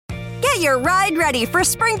Get your ride ready for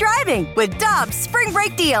spring driving with Dobbs Spring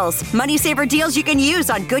Break Deals. Money saver deals you can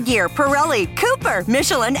use on Goodyear, Pirelli, Cooper,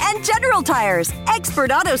 Michelin, and General Tires.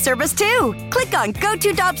 Expert auto service, too. Click on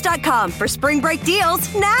GoToDobbs.com for spring break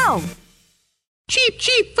deals now. Cheap,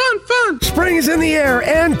 cheap, fun, fun. Spring is in the air,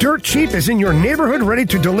 and Dirt Cheap is in your neighborhood ready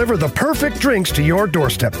to deliver the perfect drinks to your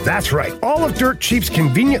doorstep. That's right. All of Dirt Cheap's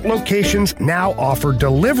convenient locations now offer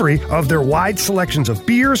delivery of their wide selections of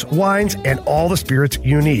beers, wines, and all the spirits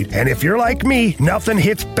you need. And if you're like me, nothing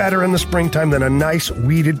hits better in the springtime than a nice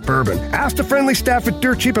weeded bourbon. Ask the friendly staff at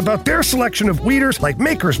Dirt Cheap about their selection of weeders like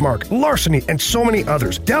Maker's Mark, Larceny, and so many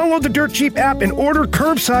others. Download the Dirt Cheap app and order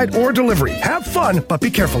curbside or delivery. Have fun, but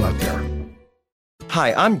be careful out there.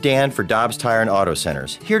 Hi, I'm Dan for Dobbs Tire and Auto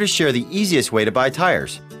Centers, here to share the easiest way to buy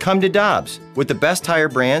tires. Come to Dobbs. With the best tire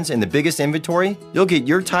brands and the biggest inventory, you'll get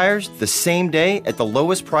your tires the same day at the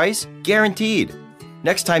lowest price, guaranteed.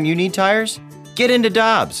 Next time you need tires, get into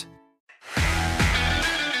Dobbs.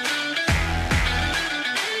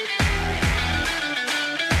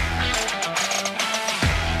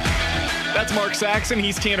 That's Mark Saxon.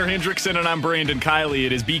 He's Tanner Hendrickson, and I'm Brandon Kiley.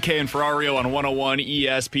 It is BK and Ferrario on 101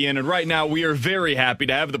 ESPN. And right now, we are very happy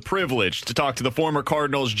to have the privilege to talk to the former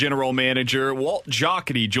Cardinals general manager, Walt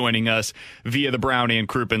Jocketty, joining us via the Brownie and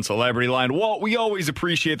Crouppen Celebrity Line. Walt, we always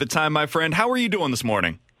appreciate the time, my friend. How are you doing this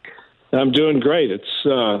morning? I'm doing great.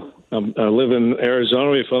 I live in Arizona.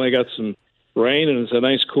 We finally got some rain, and it's a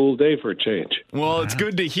nice cool day for a change. Well, it's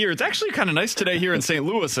good to hear. It's actually kind of nice today here in St.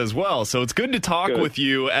 Louis as well. So it's good to talk with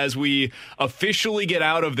you as we officially get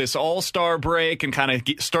out of this all-star break and kind of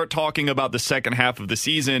start talking about the second half of the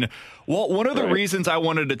season. Well, one of the reasons I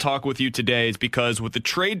wanted to talk with you today is because with the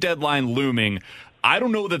trade deadline looming, I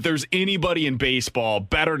don't know that there's anybody in baseball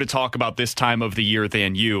better to talk about this time of the year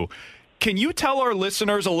than you. Can you tell our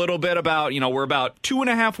listeners a little bit about, we're about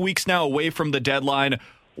 2.5 weeks now away from the deadline.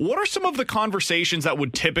 What are some of the conversations that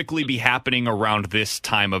would typically be happening around this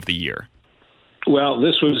time of the year? Well,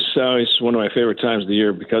 this was always one of my favorite times of the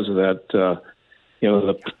year because of that,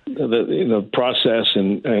 the process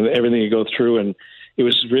and everything you go through. And it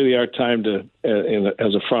was really our time to,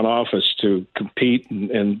 as a front office, to compete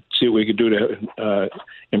and see what we could do to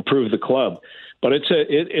improve the club. But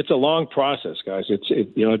it's a long process, guys.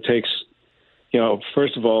 It takes,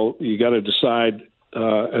 first of all, you got to decide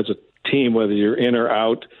as a team whether you're in or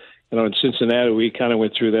out. In Cincinnati, we kind of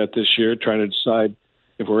went through that this year, trying to decide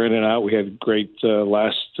if we're in and out. We had great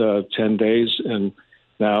last 10 days, and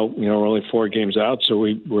now we're only 4 games out, so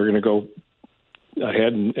we're going to go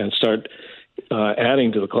ahead and start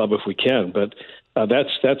adding to the club if we can. But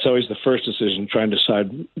that's always the first decision, trying to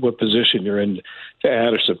decide what position you're in to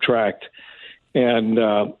add or subtract. And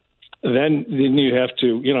then you have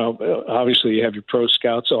to, obviously you have your pro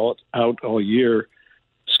scouts out all year,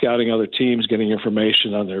 scouting other teams, getting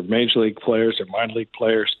information on their major league players, their minor league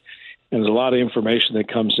players. And there's a lot of information that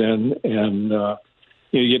comes in. And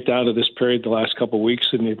you get down to this period the last couple of weeks,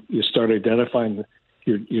 and you start identifying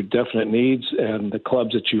your definite needs and the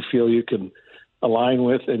clubs that you feel you can align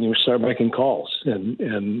with, and you start making calls. And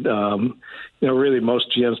really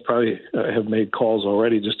most GMs probably have made calls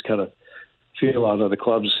already just to kind of feel out other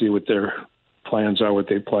clubs, see what their plans are, what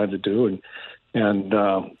they plan to do, and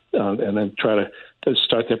then try to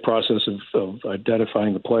start that process of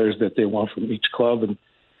identifying the players that they want from each club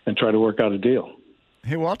and try to work out a deal.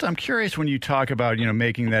 Hey, Walt, I'm curious when you talk about,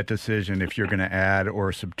 making that decision if you're going to add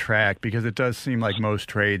or subtract, because it does seem like most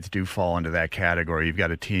trades do fall into that category. You've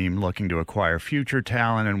got a team looking to acquire future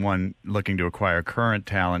talent and one looking to acquire current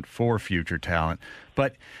talent for future talent.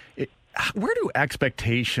 But where do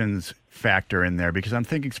expectations factor in there? Because I'm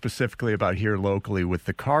thinking specifically about here locally with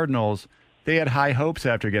the Cardinals. They had high hopes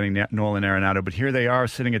after getting Nolan Arenado, but here they are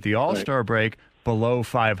sitting at the All-Star break below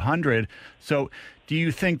 500. So do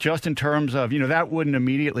you think just in terms of, that wouldn't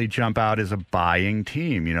immediately jump out as a buying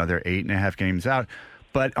team? They're 8.5 games out.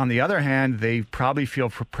 But on the other hand, they probably feel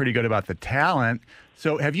pretty good about the talent.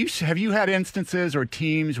 So have you had instances or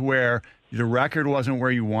teams where the record wasn't where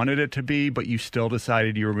you wanted it to be, but you still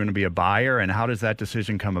decided you were going to be a buyer? And how does that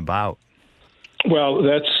decision come about? Well,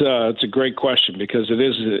 it's a great question because it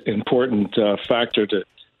is an important factor to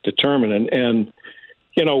determine. And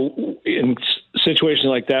in situations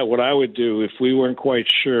like that, what I would do if we weren't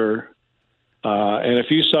quite sure, and if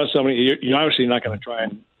you saw somebody, you're obviously not going to try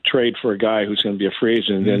and trade for a guy who's going to be a free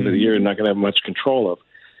agent at the end of the year and not going to have much control of.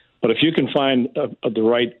 But if you can find the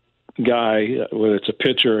right guy, whether it's a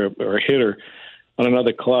pitcher or a hitter on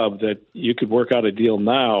another club, that you could work out a deal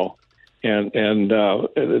now, and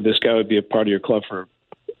this guy would be a part of your club for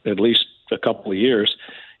at least a couple of years,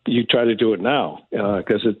 you try to do it now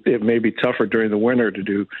because it may be tougher during the winter to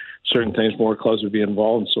do certain things. More clubs would be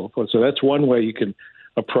involved and so forth. So that's one way you can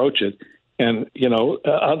approach it. And,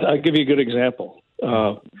 I'll give you a good example.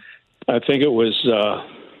 I think it was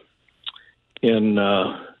in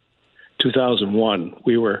 2001.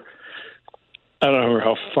 I don't remember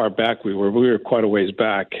how far back we were, but we were quite a ways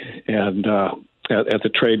back and at the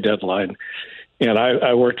trade deadline. And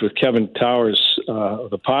I worked with Kevin Towers of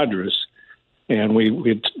the Padres, and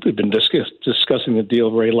we'd been discussing the deal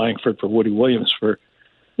of Ray Lankford for Woody Williams for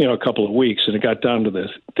a couple of weeks, and it got down to the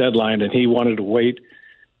deadline, and he wanted to wait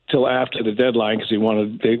till after the deadline because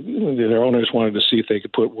their owners wanted to see if they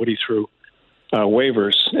could put Woody through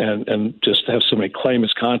waivers and just have somebody claim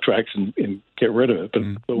his contract and get rid of it.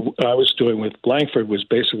 But what I was doing with Lankford was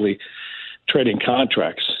basically trading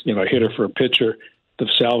contracts, a hitter for a pitcher. The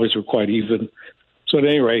salaries were quite even. So at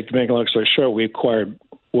any rate, to make a long story short, we acquired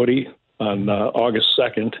Woody on August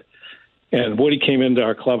 2nd, and Woody came into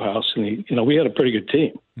our clubhouse, and we had a pretty good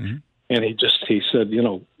team. Mm-hmm. And he said,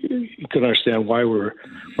 he couldn't understand why we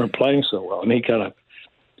weren't playing so well. And he kind of,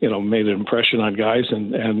 made an impression on guys,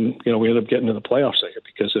 and we ended up getting to the playoffs there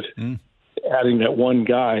because of adding that one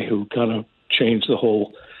guy who kind of changed the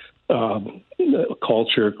whole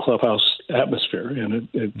culture, clubhouse atmosphere. And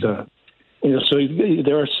so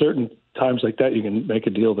there are certain times like that you can make a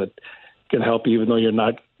deal that can help you even though you're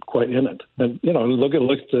not quite in it. And, look at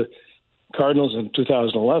the Cardinals in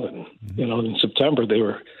 2011. In September they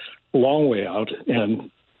were a long way out, and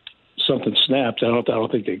something snapped. I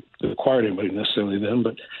don't think they acquired anybody necessarily then,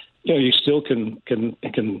 but you still can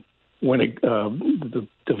win the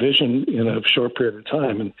division in a short period of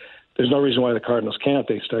time, and there's no reason why the Cardinals can't.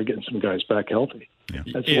 They start getting some guys back healthy. Yeah.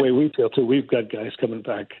 That's the way we feel too. We've got guys coming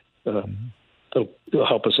back. They'll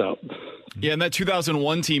help us out. Yeah, and that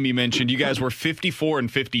 2001 team you mentioned, you guys were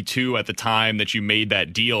 54-52 at the time that you made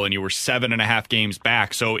that deal, and you were 7.5 games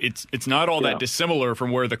back. So it's not all that dissimilar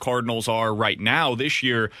from where the Cardinals are right now this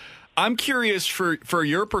year. I'm curious for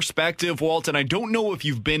your perspective, Walt, and I don't know if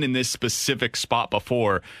you've been in this specific spot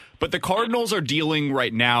before, but the Cardinals are dealing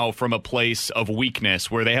right now from a place of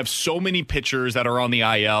weakness where they have so many pitchers that are on the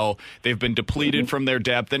IL. They've been depleted from their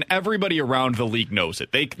depth, and everybody around the league knows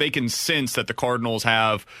it. They can sense that the Cardinals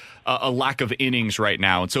have a lack of innings right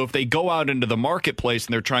now. And so if they go out into the marketplace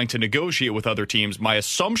and they're trying to negotiate with other teams, my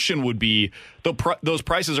assumption would be those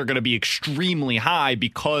prices are going to be extremely high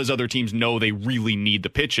because other teams know they really need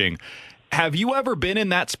the pitching. Have you ever been in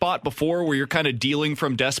that spot before where you're kind of dealing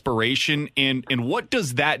from desperation? And what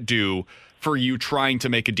does that do for you trying to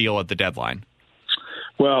make a deal at the deadline?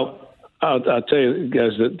 Well, I'll tell you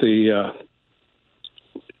guys that the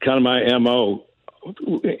kind of my MO,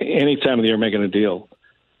 any time of the year making a deal,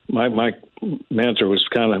 my mantra was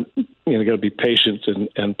kind of, got to be patient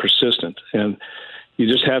and persistent. And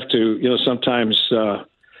you just have to, sometimes if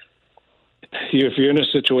you're in a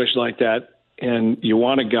situation like that and you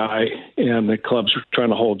want a guy and the club's trying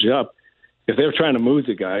to hold you up, if they're trying to move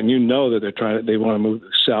the guy and that they want to move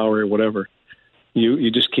the salary or whatever,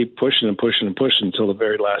 you just keep pushing and pushing and pushing until the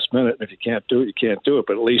very last minute. And if you can't do it, you can't do it.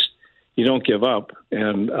 But at least you don't give up.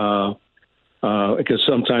 And because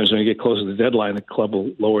sometimes when you get close to the deadline, the club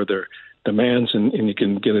will lower their demands and you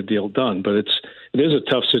can get a deal done. But it is a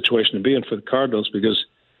tough situation to be in for the Cardinals because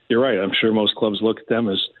you're right. I'm sure most clubs look at them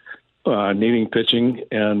as needing pitching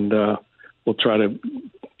and will try to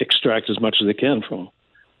extract as much as they can from them.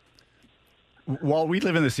 Well, we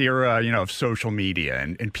live in this era, of social media,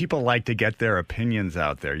 and people like to get their opinions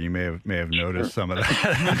out there. You may have noticed some of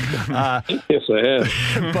that. Yes, I have.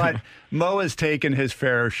 But Mo has taken his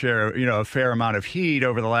fair share, a fair amount of heat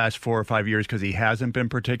over the last 4 or 5 years because he hasn't been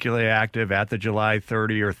particularly active at the July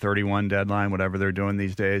 30 or 31 deadline, whatever they're doing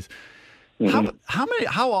these days. Mm-hmm.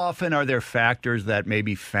 How often are there factors that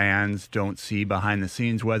maybe fans don't see behind the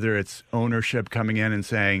scenes, whether it's ownership coming in and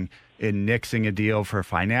saying, in nixing a deal for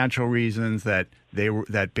financial reasons that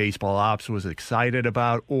baseball ops was excited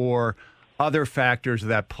about, or other factors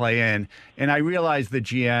that play in? And I realize the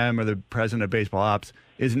GM or the president of baseball ops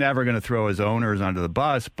is never going to throw his owners under the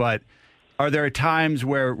bus, but are there times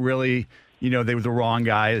where really, the wrong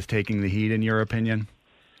guy is taking the heat, in your opinion?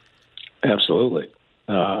 Absolutely.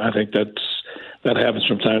 I think that happens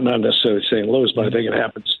from time, not necessarily St. Louis, but I think it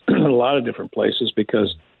happens in a lot of different places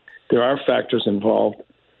because there are factors involved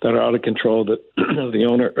that are out of control that the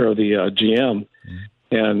owner or the GM,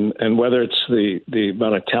 and whether it's the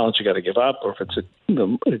amount of talent you got to give up or if it's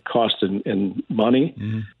the cost in money,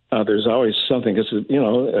 there's always something. Because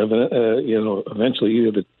eventually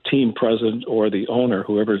either the team president or the owner,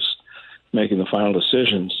 whoever's making the final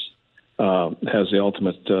decisions, has the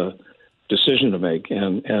ultimate decision to make.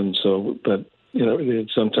 And so, but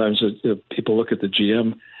sometimes people look at the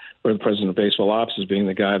GM or the president of baseball ops as being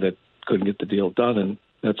the guy that couldn't get the deal done, and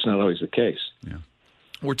that's not always the case. Yeah.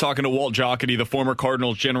 We're talking to Walt Jocketty, the former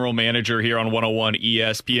Cardinals general manager here on 101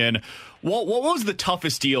 ESPN. Walt, what was the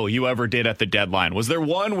toughest deal you ever did at the deadline? Was there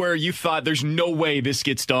one where you thought there's no way this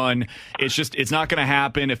gets done? It's not going to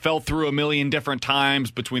happen. It fell through a million different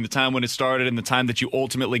times between the time when it started and the time that you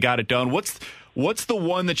ultimately got it done. What's the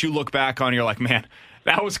one that you look back on and you're like, man,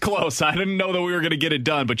 that was close. I didn't know that we were going to get it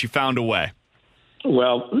done, but you found a way.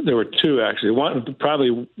 Well, there were two, actually.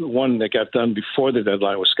 Probably one that got done before the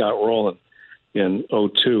deadline was Scott Rowland in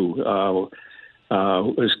 2002.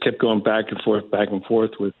 It kept going back and forth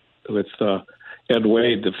with Ed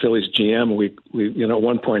Wade, the Phillies GM. We at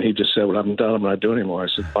one point he just said, "Well, I'm done. I'm not doing it anymore." I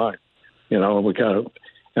said, "Fine," and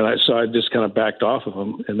I just kind of backed off of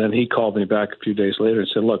him. And then he called me back a few days later and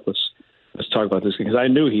said, "Look, let's talk about this thing," because I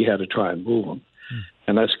knew he had to try and move him.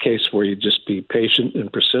 And that's a case where you just be patient and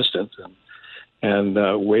persistent and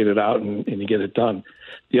wait it out and you get it done.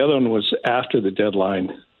 The other one was after the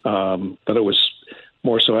deadline. But it was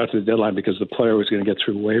more so after the deadline because the player was going to get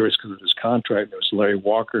through waivers because of his contract. It was Larry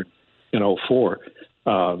Walker in 2004.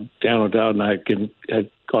 Dan O'Dowd and I had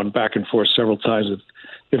gone back and forth several times with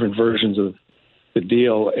different versions of the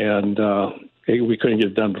deal, and we couldn't get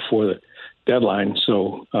it done before the deadline.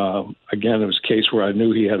 So, again, it was a case where I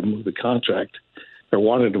knew he had to move the contract or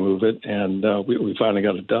wanted to move it, and we finally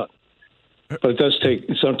got it done. But it does take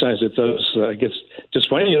 – sometimes it does gets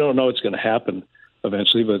just when you don't know it's going to happen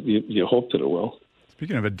eventually, but you hope that it will.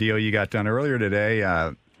 Speaking of a deal you got done earlier today,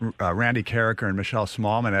 Randy Carricker and Michelle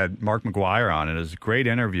Smallman had Mark McGwire on. It was a great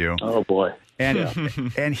interview. Oh, boy. And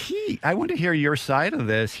I want to hear your side of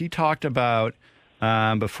this. He talked about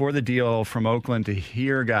before the deal from Oakland to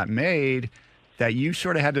here got made that you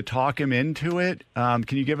sort of had to talk him into it. Can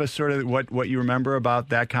you give us sort of what you remember about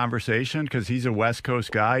that conversation? Because he's a West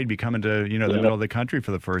Coast guy. He'd be coming to the middle of the country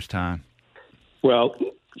for the first time. Well,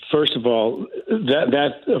 first of all,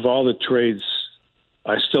 that of all the trades,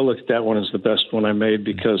 I still look at that one as the best one I made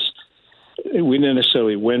because we didn't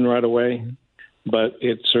necessarily win right away, but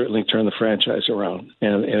it certainly turned the franchise around.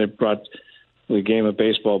 And it brought the game of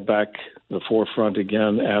baseball back to the forefront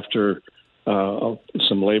again after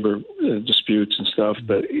some labor disputes and stuff.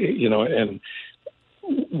 But, and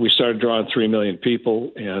we started drawing 3 million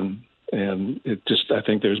people, and it just, I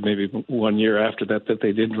think there's maybe 1 year after that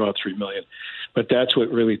they did draw 3 million. But that's what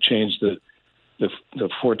really changed the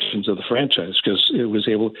fortunes of the franchise because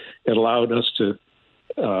it allowed us to,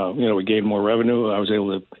 we gained more revenue. I was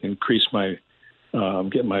able to increase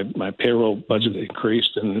get my payroll budget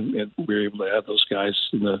increased, and we were able to add those guys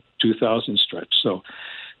in the 2000 stretch. So,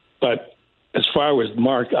 but as far as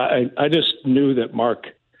Mark, I just knew that Mark,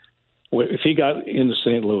 if he got into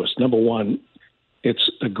St. Louis, number one, it's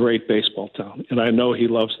a great baseball town, and I know he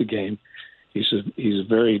loves the game. He's a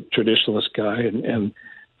very traditionalist guy, and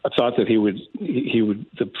I thought that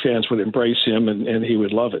the fans would embrace him and he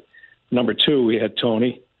would love it. Number two, we had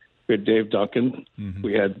Tony, we had Dave Duncan,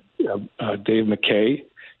 we had Dave McKay,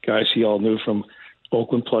 guys he all knew from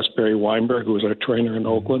Oakland, plus Barry Weinberg, who was our trainer in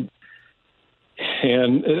Oakland,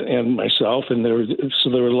 and myself, and there was a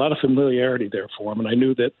lot of familiarity there for him, and I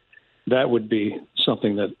knew that would be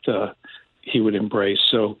something that he would embrace.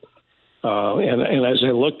 So, and as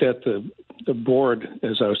I looked at the board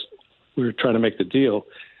we were trying to make the deal,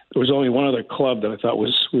 there was only one other club that I thought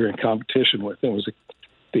we were in competition with. It was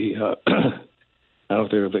the I don't know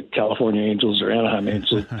if they were the California Angels or Anaheim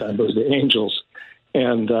Angels at the time, but it was the Angels.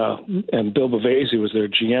 And Bill Bavasi was their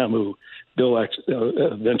GM, who Bill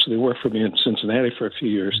eventually worked for me in Cincinnati for a few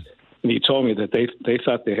years. And he told me that they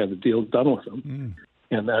thought they had the deal done with him.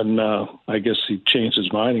 And then I guess he changed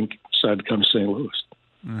his mind and decided to come to St.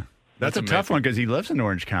 Louis. That's a tough one because he lives in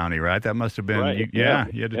Orange County, right? That must have been, right. You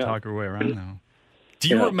had to talk your way around now. Do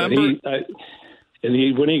you remember?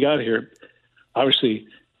 When he got here, obviously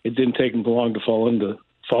it didn't take him long to fall in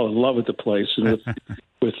love with the place and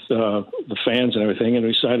with the fans and everything, and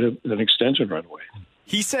we signed an extension right away.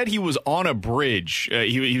 He said he was on a bridge.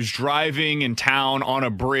 He was driving in town on a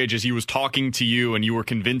bridge as he was talking to you, and you were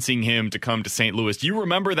convincing him to come to St. Louis. Do you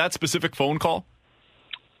remember that specific phone call?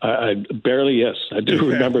 I barely, yes. I do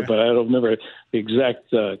remember, but I don't remember the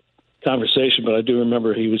exact conversation, but I do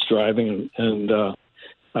remember he was driving, and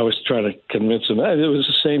I was trying to convince him. It was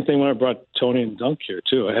the same thing when I brought Tony and Dunk here,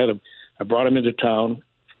 too. I brought him into town,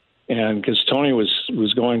 and because Tony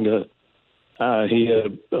was going to he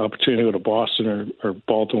had an opportunity to go to Boston or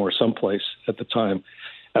Baltimore or someplace at the time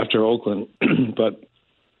after Oakland. But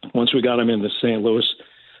once we got him into St. Louis,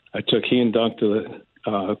 I took he and Dunk to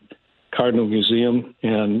the Cardinal Museum,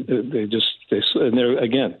 and they just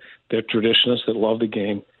They're traditionalists that love the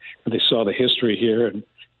game, and they saw the history here.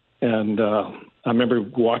 And I remember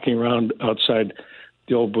walking around outside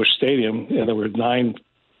the old Busch Stadium, and there were 9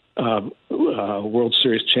 World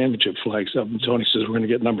Series championship flags up. And Tony says, we're going to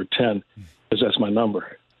get number 10 because that's my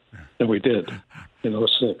number. And we did in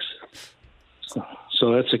 06.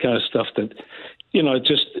 So that's the kind of stuff that,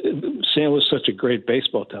 St. Louis is such a great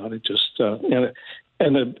baseball town. It just,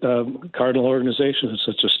 and the Cardinal organization is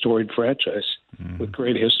such a storied franchise with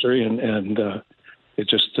great history, and it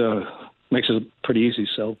just makes it a pretty easy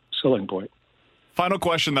selling point. Final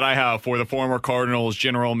question that I have for the former Cardinals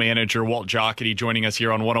general manager, Walt Jocketty, joining us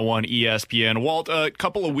here on 101 ESPN. Walt, a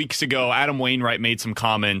couple of weeks ago, Adam Wainwright made some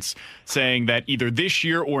comments saying that either this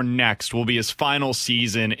year or next will be his final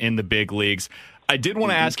season in the big leagues. I did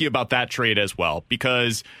want to ask you about that trade as well,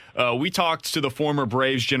 because we talked to the former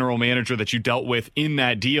Braves general manager that you dealt with in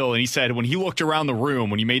that deal, and he said when he looked around the room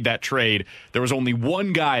when you made that trade, there was only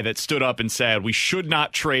one guy that stood up and said, we should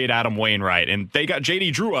not trade Adam Wainwright, and they got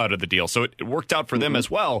J.D. Drew out of the deal, so it worked out for them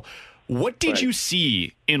as well. What did you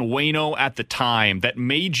see in Waino at the time that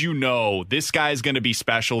made you know this guy's going to be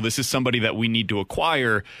special, this is somebody that we need to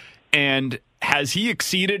acquire, and has he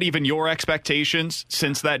exceeded even your expectations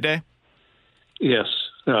since that day? Yes.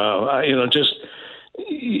 We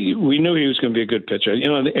knew he was going to be a good pitcher.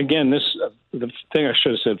 Again, the thing I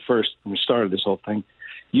should have said first when we started this whole thing,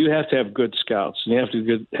 you have to have good scouts, and you have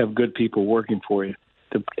to have good people working for you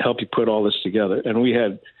to help you put all this together. And we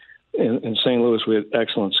had, in St. Louis, we had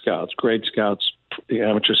excellent scouts, great scouts,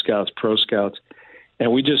 amateur scouts, pro scouts.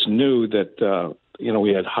 And we just knew that,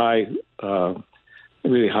 we had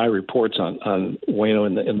really high reports on Waino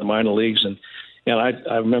in the minor leagues. And I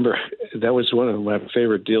remember that was one of my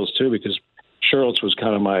favorite deals, too, because Scherlitz was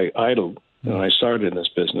kind of my idol when I started in this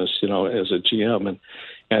business, as a GM.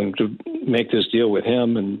 And to make this deal with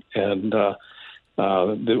him and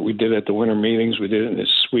that we did at the winter meetings, we did it in his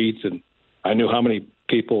suite. And I knew how many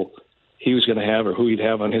people he was going to have or who he'd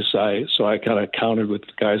have on his side. So I kind of counted with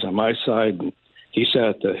the guys on my side. And he sat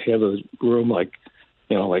at the head of the room I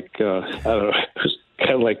don't know, it was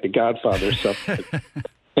kind of like the Godfather or something.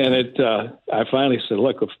 And I finally said,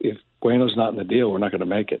 look, if Waino's not in the deal, we're not going to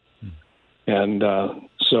make it. And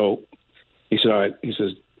so he said, all right. He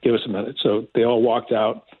says, give us a minute. So they all walked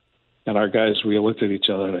out, and our guys, we looked at each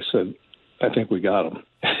other, and I said, I think we got him.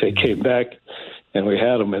 They came back, and we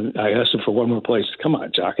had him. And I asked him for one more place. Come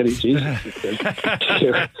on, Jocketty, Jesus.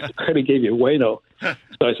 I already gave you Waino. So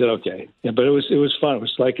I said, okay. Yeah, but it was fun. It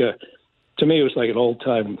was to me, it was like an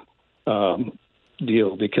old-time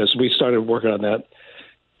deal because we started working on that.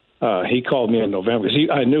 He called me in November because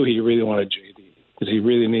I knew he really wanted JD because he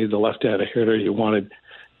really needed the left-handed hitter. He wanted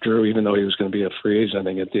Drew, even though he was going to be a free agent, I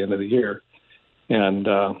think, at the end of the year. And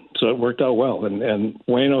so it worked out well. And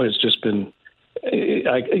Waino has just been,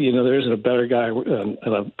 there isn't a better guy and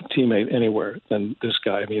a teammate anywhere than this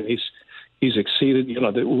guy. I mean, he's exceeded,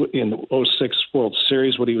 in the 06 World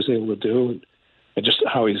Series, what he was able to do and just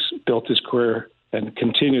how he's built his career and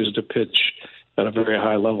continues to pitch at a very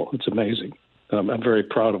high level. It's amazing. I'm very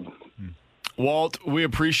proud of him. Walt, we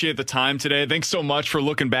appreciate the time today. Thanks so much for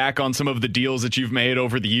looking back on some of the deals that you've made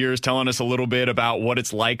over the years, telling us a little bit about what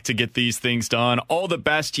it's like to get these things done. All the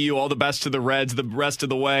best to you, all the best to the Reds the rest of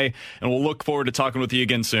the way, and we'll look forward to talking with you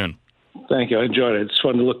again soon. Thank you. I enjoyed it. It's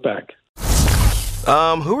fun to look back.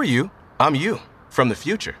 Who are you? I'm you, from the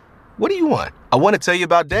future. What do you want? I want to tell you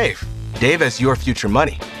about Dave. Dave has your future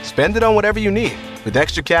money. Spend it on whatever you need. With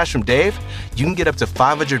extra cash from Dave, you can get up to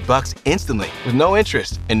 $500 instantly with no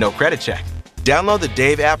interest and no credit check. Download the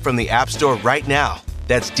Dave app from the App Store right now.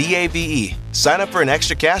 That's DAVE. Sign up for an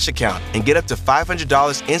extra cash account and get up to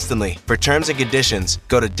 $500 instantly. For terms and conditions,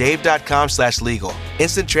 go to dave.com/legal.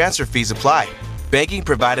 Instant transfer fees apply. Banking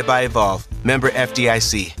provided by Evolve. Member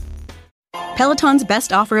FDIC. Peloton's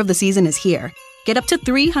best offer of the season is here. Get up to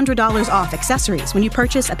 $300 off accessories when you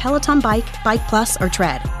purchase a Peloton bike, Bike Plus, or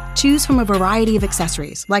Tread. Choose from a variety of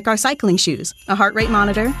accessories like our cycling shoes, a heart rate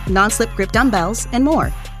monitor, non-slip grip dumbbells, and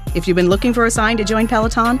more. If you've been looking for a sign to join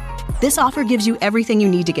Peloton, this offer gives you everything you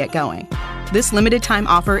need to get going. This limited time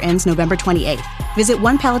offer ends November 28th. Visit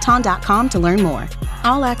onepeloton.com to learn more.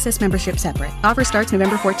 All access membership separate. Offer starts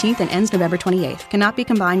November 14th and ends November 28th. Cannot be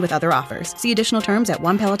combined with other offers. See additional terms at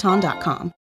onepeloton.com.